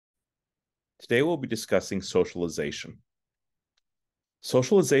Today we'll be discussing socialization.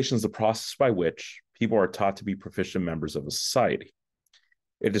 Socialization is the process by which people are taught to be proficient members of a society.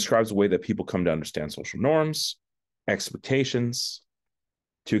 It describes the way that people come to understand social norms, expectations,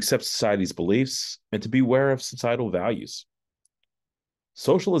 to accept society's beliefs, and to be aware of societal values.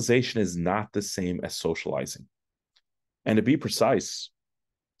 Socialization is not the same as socializing. And to be precise,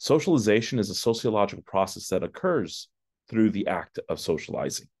 socialization is a sociological process that occurs through the act of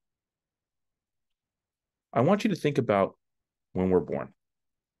socializing. I want you to think about when we're born.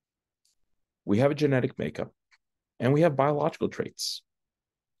 We have a genetic makeup and we have biological traits.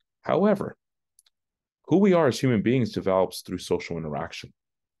 However, who we are as human beings develops through social interaction.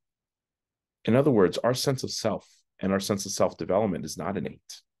 In other words, our sense of self and our sense of self-development is not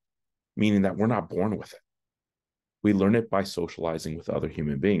innate, meaning that we're not born with it. We learn it by socializing with other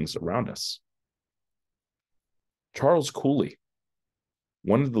human beings around us. Charles Cooley,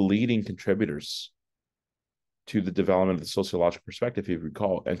 one of the leading contributors to the development of the sociological perspective, if you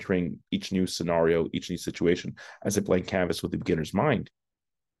recall, entering each new scenario, each new situation as a blank canvas with the beginner's mind.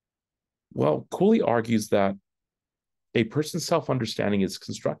 Well, Cooley argues that a person's self-understanding is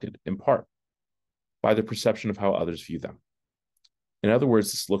constructed, in part, by the perception of how others view them. In other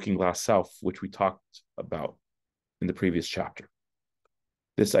words, this looking glass self, which we talked about in the previous chapter.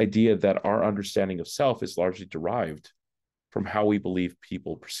 This idea that our understanding of self is largely derived from how we believe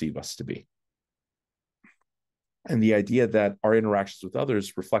people perceive us to be. And the idea that our interactions with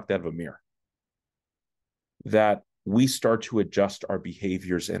others reflect that of a mirror. That we start to adjust our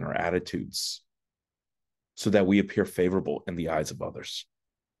behaviors and our attitudes so that we appear favorable in the eyes of others.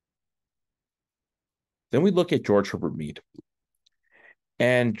 Then we look at George Herbert Mead.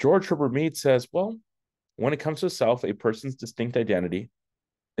 And George Herbert Mead says, well, when it comes to self, a person's distinct identity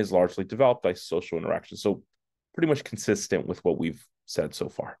is largely developed by social interaction. So pretty much consistent with what we've said so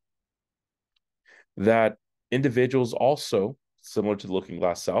far. That individuals also, similar to the looking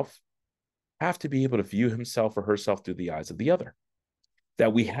glass self, have to be able to view himself or herself through the eyes of the other.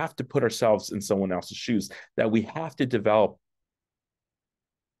 That we have to put ourselves in someone else's shoes. That we have to develop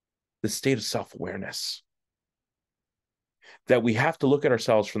the state of self-awareness. That we have to look at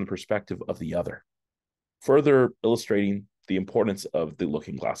ourselves from the perspective of the other, further illustrating the importance of the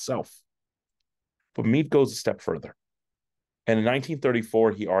looking glass self. But Mead goes a step further. And in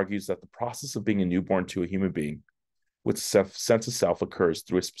 1934, he argues that the process of being a newborn to a human being with sense of self occurs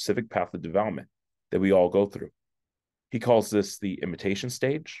through a specific path of development that we all go through. He calls this the imitation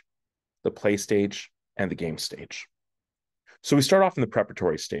stage, the play stage, and the game stage. So we start off in the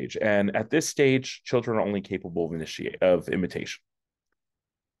preparatory stage, and at this stage, children are only capable of imitation.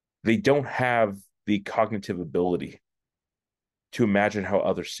 They don't have the cognitive ability to imagine how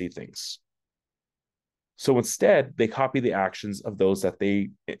others see things. So instead, they copy the actions of those that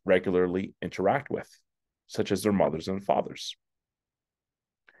they regularly interact with, such as their mothers and fathers.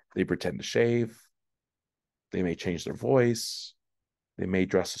 They pretend to shave. They may change their voice. They may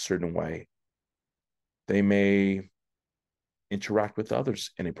dress a certain way. They may interact with others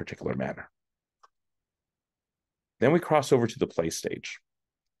in a particular manner. Then we cross over to the play stage.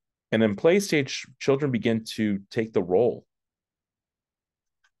 And in play stage, children begin to take the role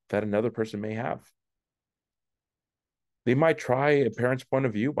that another person may have. They might try a parent's point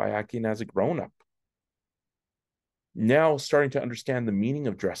of view by acting as a grown-up. Now starting to understand the meaning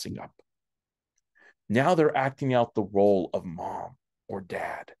of dressing up. Now they're acting out the role of mom or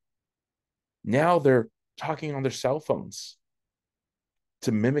dad. Now they're talking on their cell phones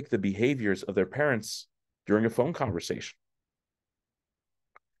to mimic the behaviors of their parents during a phone conversation.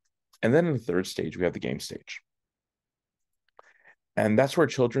 And then in the third stage, we have the game stage. And that's where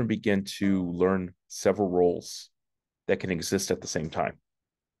children begin to learn several roles that can exist at the same time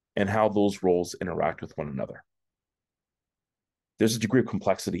and how those roles interact with one another. There's a degree of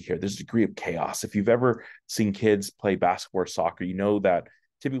complexity here. There's a degree of chaos. If you've ever seen kids play basketball or soccer, you know that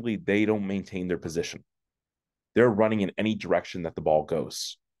typically they don't maintain their position. They're running in any direction that the ball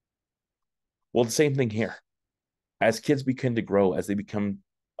goes. Well, the same thing here. As kids begin to grow, as they become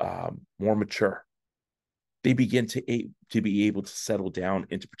more mature, they begin to be able to settle down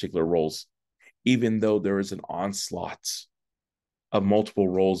into particular roles, even though there is an onslaught of multiple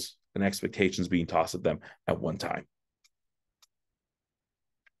roles and expectations being tossed at them at one time.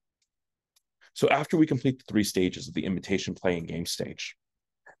 So after we complete the three stages of the imitation, play, and game stage,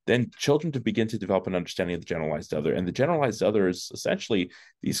 then children begin to develop an understanding of the generalized other. And the generalized other is essentially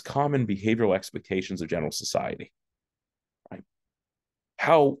these common behavioral expectations of general society. Right?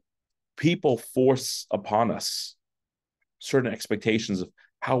 How people force upon us certain expectations of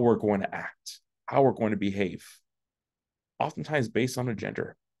how we're going to act, how we're going to behave, oftentimes based on a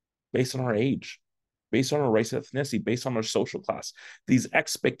gender, based on our age, based on our race and ethnicity, based on our social class. These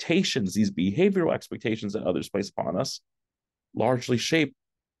expectations, these behavioral expectations that others place upon us, largely shape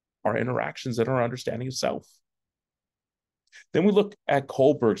our interactions and our understanding of self. Then we look at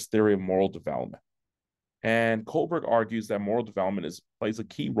Kohlberg's theory of moral development. And Kohlberg argues that moral development plays a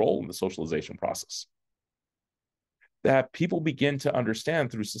key role in the socialization process. That people begin to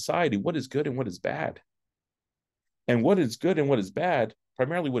understand through society what is good and what is bad. And what is good and what is bad,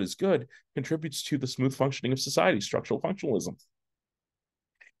 primarily what is good, contributes to the smooth functioning of society, structural functionalism.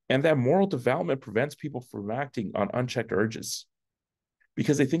 And that moral development prevents people from acting on unchecked urges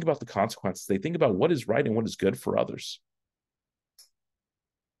because they think about the consequences. They think about what is right and what is good for others.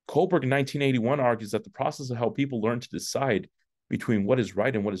 Kohlberg in 1981 argues that the process of how people learn to decide between what is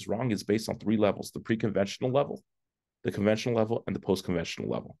right and what is wrong is based on three levels: the pre-conventional level, the conventional level, and the post-conventional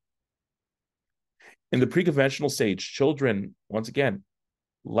level. In the pre-conventional stage, children, once again,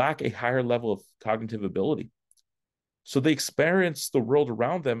 lack a higher level of cognitive ability. So they experience the world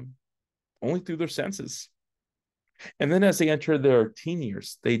around them only through their senses. And then as they enter their teen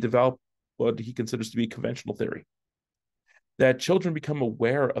years, they develop what he considers to be conventional theory, that children become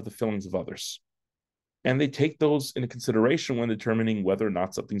aware of the feelings of others. And they take those into consideration when determining whether or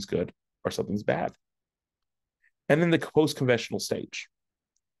not something's good or something's bad. And in the post-conventional stage,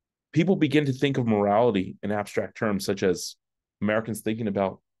 people begin to think of morality in abstract terms, such as Americans thinking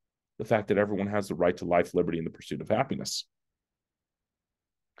about the fact that everyone has the right to life, liberty, and the pursuit of happiness.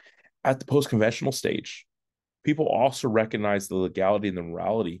 At the post-conventional stage, people also recognize the legality and the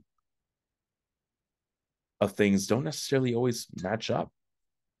morality of things don't necessarily always match up.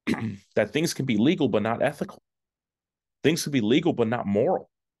 That things can be legal but not ethical. Things can be legal but not moral.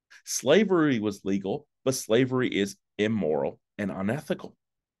 Slavery was legal, but slavery is immoral and unethical.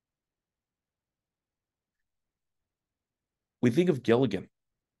 We think of Gilligan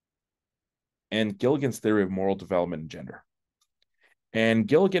and Gilligan's theory of moral development and gender. And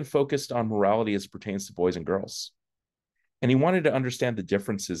Gilligan focused on morality as it pertains to boys and girls. And he wanted to understand the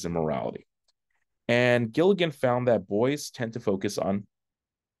differences in morality. And Gilligan found that boys tend to focus on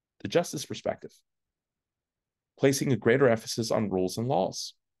the justice perspective, placing a greater emphasis on rules and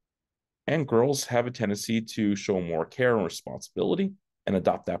laws. And girls have a tendency to show more care and responsibility and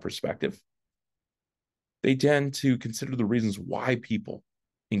adopt that perspective. They tend to consider the reasons why people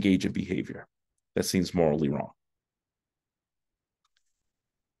engage in behavior that seems morally wrong.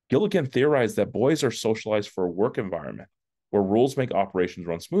 Gilligan theorized that boys are socialized for a work environment where rules make operations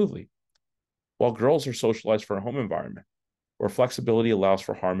run smoothly, while girls are socialized for a home environment where flexibility allows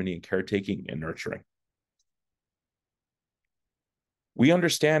for harmony and caretaking and nurturing. We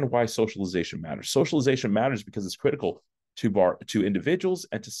understand why socialization matters. Socialization matters because it's critical to individuals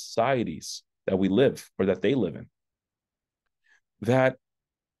and to societies that we live or that they live in. That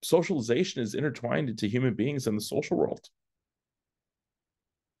socialization is intertwined into human beings and the social world.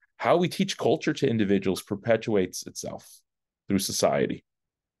 How we teach culture to individuals perpetuates itself through society.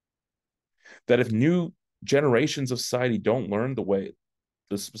 That if new generations of society don't learn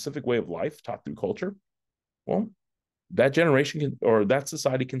the specific way of life taught through culture, well, that generation or that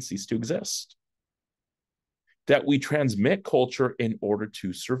society can cease to exist. That we transmit culture in order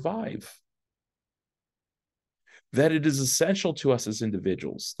to survive. That it is essential to us as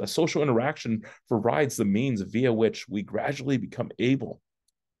individuals, that social interaction provides the means via which we gradually become able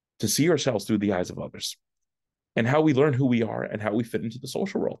to see ourselves through the eyes of others, and how we learn who we are and how we fit into the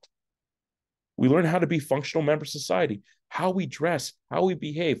social world. We learn how to be functional members of society, how we dress, how we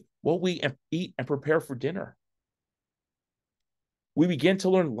behave, what we eat and prepare for dinner. We begin to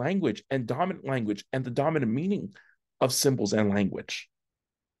learn language and the dominant meaning of symbols and language,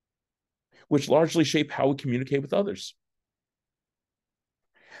 which largely shape how we communicate with others.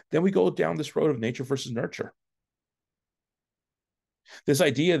 Then we go down this road of nature versus nurture. This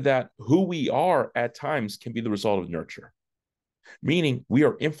idea that who we are at times can be the result of nurture, meaning we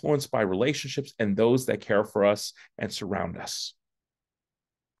are influenced by relationships and those that care for us and surround us.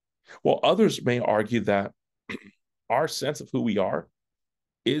 While others may argue that our sense of who we are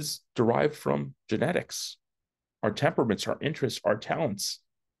is derived from genetics, our temperaments, our interests, our talents.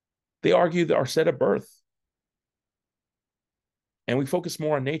 They argue that are set at birth. And we focus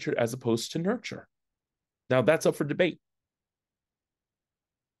more on nature as opposed to nurture. Now, that's up for debate.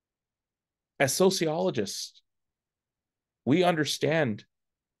 As sociologists, we understand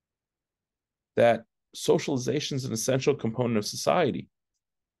that socialization is an essential component of society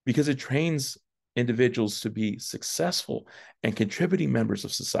because it trains individuals to be successful and contributing members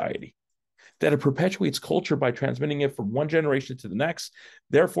of society, that it perpetuates culture by transmitting it from one generation to the next,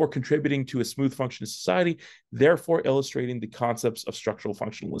 therefore contributing to a smooth function of society, therefore illustrating the concepts of structural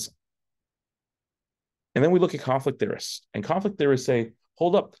functionalism. And then we look at conflict theorists, and conflict theorists say,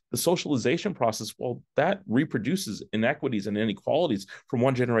 hold up, the socialization process, well, that reproduces inequities and inequalities from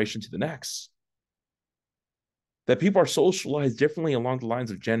one generation to the next. That people are socialized differently along the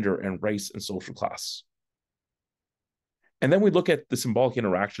lines of gender and race and social class. And then we look at the symbolic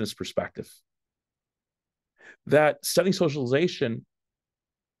interactionist perspective, that studying socialization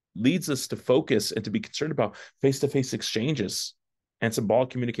leads us to focus and to be concerned about face-to-face exchanges and symbolic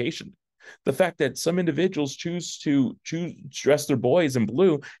communication. The fact that some individuals choose to dress their boys in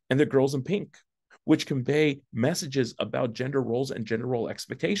blue and their girls in pink, which convey messages about gender roles and gender role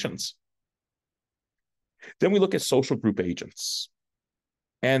expectations. Then we look at social group agents.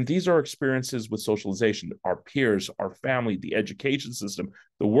 And these are experiences with socialization, our peers, our family, the education system,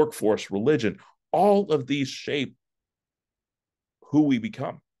 the workforce, religion. All of these shape who we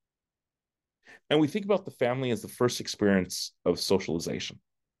become. And we think about the family as the first experience of socialization.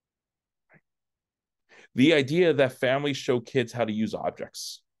 The idea that families show kids how to use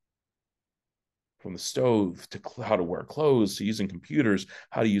objects, from the stove to how to wear clothes, to using computers,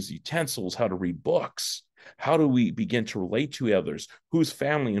 how to use utensils, how to read books. How do we begin to relate to others? Who's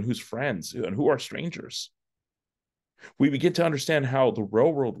family and who's friends and who are strangers? We begin to understand how the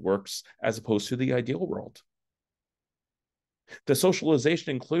real world works as opposed to the ideal world. The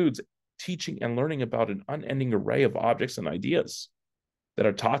socialization includes teaching and learning about an unending array of objects and ideas that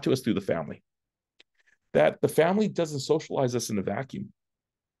are taught to us through the family. That the family doesn't socialize us in a vacuum.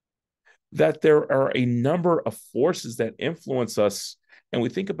 That there are a number of forces that influence us, and we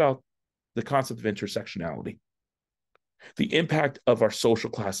think about the concept of intersectionality, the impact of our social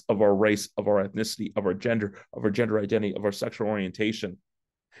class, of our race, of our ethnicity, of our gender identity, of our sexual orientation,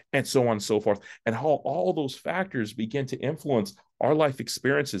 and so on and so forth, and how all those factors begin to influence our life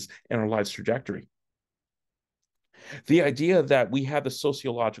experiences and our life's trajectory. The idea that we have the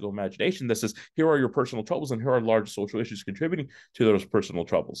sociological imagination that says, here are your personal troubles and here are large social issues contributing to those personal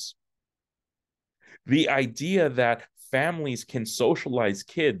troubles. The idea that families can socialize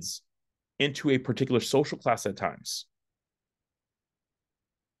kids into a particular social class at times.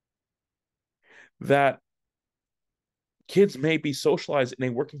 That kids may be socialized in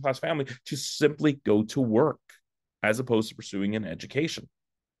a working class family to simply go to work as opposed to pursuing an education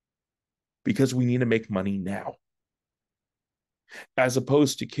because we need to make money now. As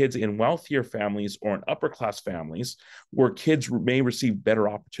opposed to kids in wealthier families or in upper class families where kids may receive better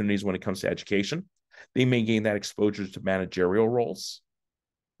opportunities when it comes to education. They may gain that exposure to managerial roles,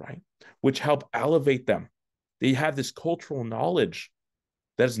 right? Which help elevate them. They have this cultural knowledge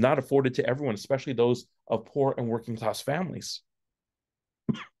that is not afforded to everyone, especially those of poor and working class families.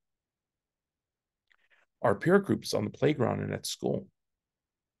 Our peer groups on the playground and at school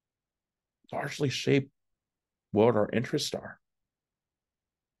largely shape what our interests are,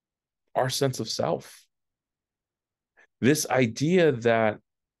 our sense of self. This idea that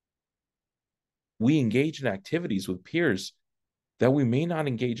we engage in activities with peers that we may not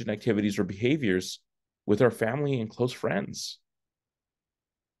engage in activities or behaviors with our family and close friends.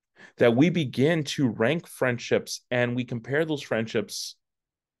 That we begin to rank friendships and we compare those friendships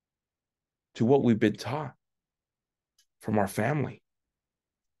to what we've been taught from our family.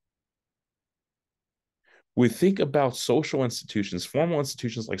 We think about social institutions, formal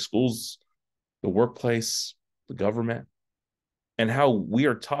institutions like schools, the workplace, the government, and how we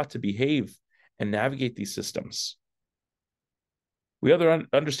are taught to behave and navigate these systems. We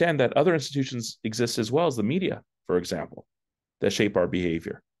understand that other institutions exist as well as the media, for example, that shape our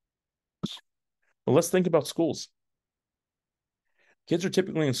behavior. But let's think about schools. Kids are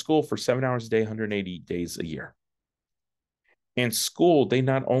typically in school for 7 hours a day, 180 days a year. In school, they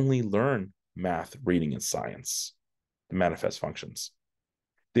not only learn math, reading, and science, the manifest functions,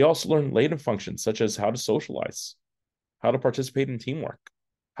 they also learn latent functions such as how to socialize, how to participate in teamwork,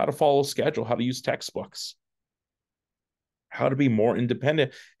 how to follow a schedule, how to use textbooks, how to be more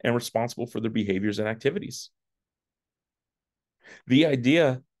independent and responsible for their behaviors and activities. The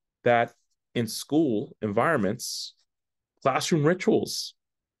idea that in school environments, classroom rituals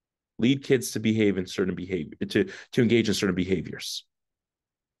lead kids to behave in certain behavior, to engage in certain behaviors.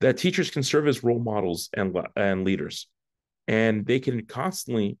 That teachers can serve as role models and leaders, and they can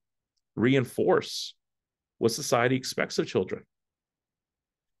constantly reinforce what society expects of children.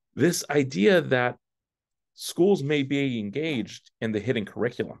 This idea that schools may be engaged in the hidden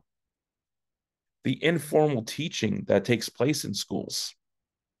curriculum, the informal teaching that takes place in schools,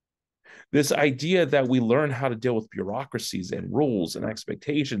 this idea that we learn how to deal with bureaucracies and rules and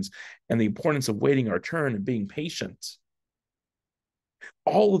expectations and the importance of waiting our turn and being patient.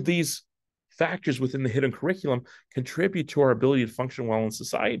 All of these factors within the hidden curriculum contribute to our ability to function well in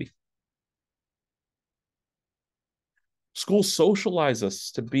society. Schools socialize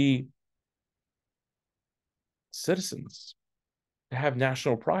us to be citizens, to have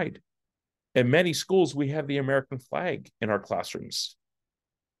national pride. In many schools, we have the American flag in our classrooms.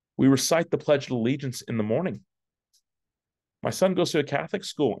 We recite the Pledge of Allegiance in the morning. My son goes to a Catholic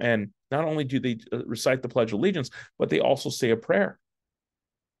school, and not only do they recite the Pledge of Allegiance, but they also say a prayer.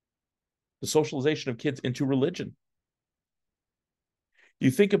 The socialization of kids into religion.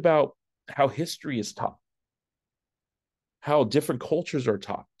 You think about how history is taught, how different cultures are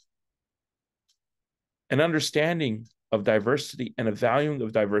taught, an understanding of diversity and a valuing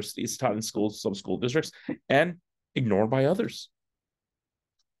of diversity is taught in schools, some school districts, and ignored by others.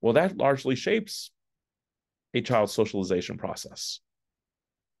 Well, that largely shapes a child's socialization process.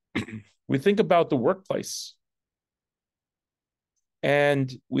 We think about the workplace,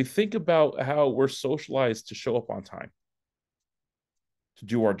 and we think about how we're socialized to show up on time, to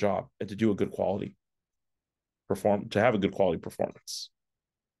do our job, and to do a good quality to have a good quality performance.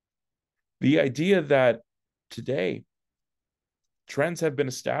 The idea that today trends have been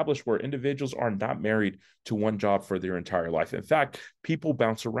established where individuals are not married to one job for their entire life. In fact, people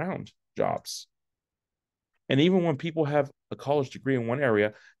bounce around jobs. And even when people have a college degree in one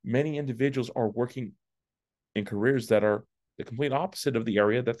area, many individuals are working in careers that are the complete opposite of the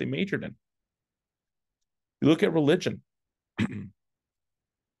area that they majored in. You look at religion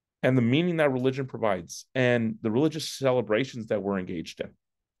and the meaning that religion provides and the religious celebrations that we're engaged in.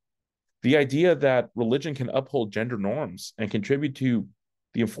 The idea that religion can uphold gender norms and contribute to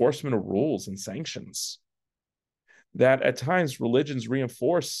the enforcement of rules and sanctions. That at times religions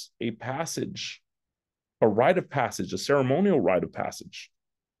reinforce a passage, a rite of passage, a ceremonial rite of passage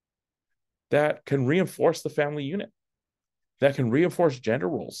that can reinforce the family unit, that can reinforce gender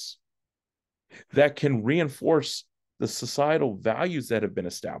roles, that can reinforce the societal values that have been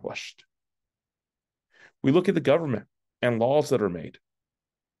established. We look at the government and laws that are made.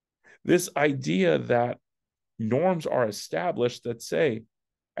 This idea that norms are established that say,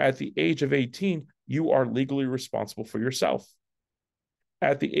 at the age of 18, you are legally responsible for yourself.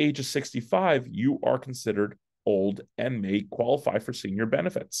 At the age of 65, you are considered old and may qualify for senior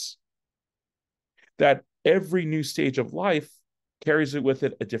benefits. That every new stage of life carries it with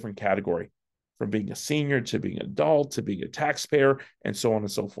it a different category, from being a senior to being an adult to being a taxpayer, and so on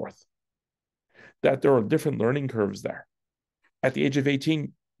and so forth. That there are different learning curves there. At the age of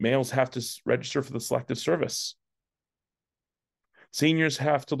 18, males have to register for the Selective Service. Seniors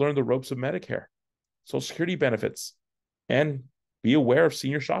have to learn the ropes of Medicare, Social Security benefits, and be aware of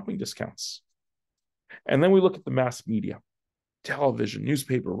senior shopping discounts. And then we look at the mass media, television,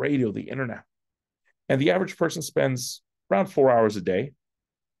 newspaper, radio, the internet. And the average person spends around 4 hours a day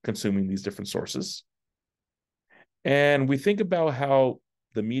consuming these different sources. And we think about how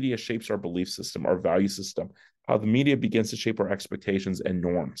the media shapes our belief system, our value system, how the media begins to shape our expectations and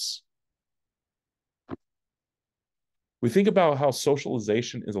norms. We think about how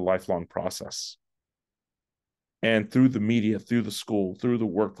socialization is a lifelong process. And through the media, through the school, through the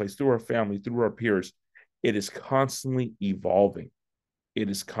workplace, through our family, through our peers, it is constantly evolving. It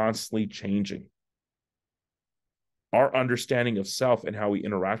is constantly changing. Our understanding of self and how we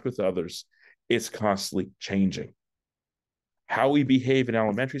interact with others is constantly changing. How we behave in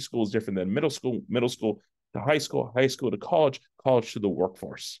elementary school is different than middle school to high school to college, college to the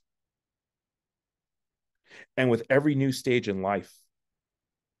workforce. And with every new stage in life,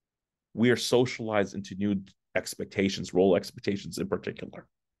 we are socialized into new expectations, role expectations in particular.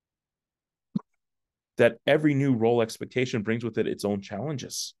 That every new role expectation brings with it its own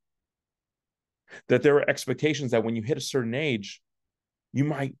challenges. That there are expectations that when you hit a certain age, you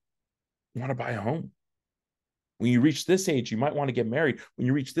might want to buy a home. When you reach this age, you might want to get married. When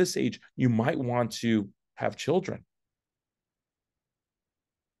you reach this age, you might want to have children.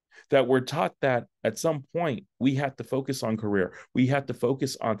 That we're taught that at some point, we have to focus on career. We have to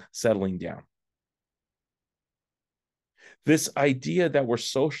focus on settling down. This idea that we're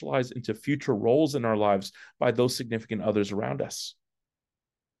socialized into future roles in our lives by those significant others around us.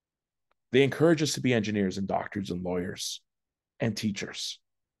 They encourage us to be engineers and doctors and lawyers and teachers.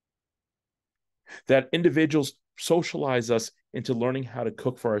 That individuals socialize us into learning how to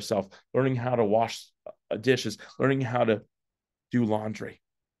cook for ourselves, learning how to wash dishes, learning how to do laundry.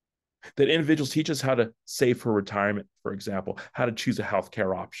 That individuals teach us how to save for retirement, for example, how to choose a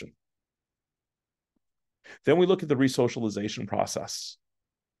healthcare option. Then we look at the resocialization process.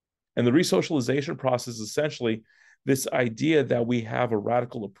 And the resocialization process is essentially this idea that we have a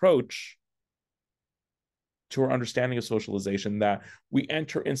radical approach to our understanding of socialization, that we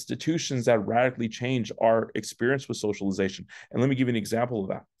enter institutions that radically change our experience with socialization. And let me give you an example of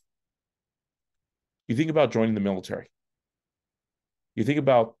that. You think about joining the military. You think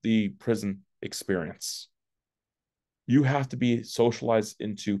about the prison experience. You have to be socialized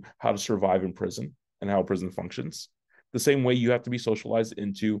into how to survive in prison and how prison functions. The same way you have to be socialized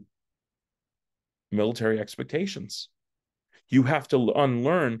into military expectations. You have to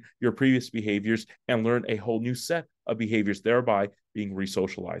unlearn your previous behaviors and learn a whole new set of behaviors, thereby being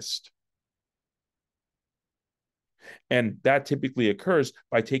resocialized. And that typically occurs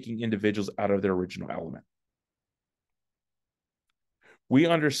by taking individuals out of their original element. We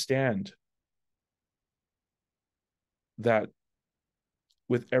understand that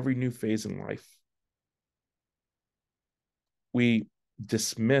with every new phase in life, we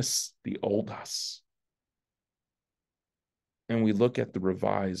dismiss the old us and we look at the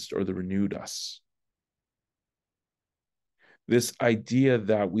revised or the renewed us. This idea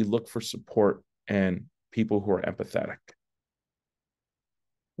that we look for support and people who are empathetic.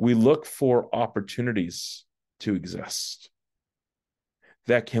 We look for opportunities to exist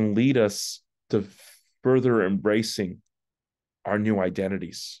that can lead us to further embracing our new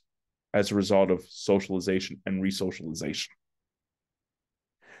identities as a result of socialization and resocialization.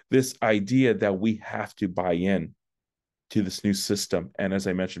 This idea that we have to buy in to this new system, and as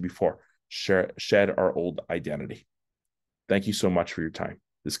I mentioned before, shed our old identity. Thank you so much for your time.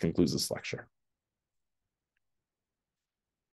 This concludes this lecture.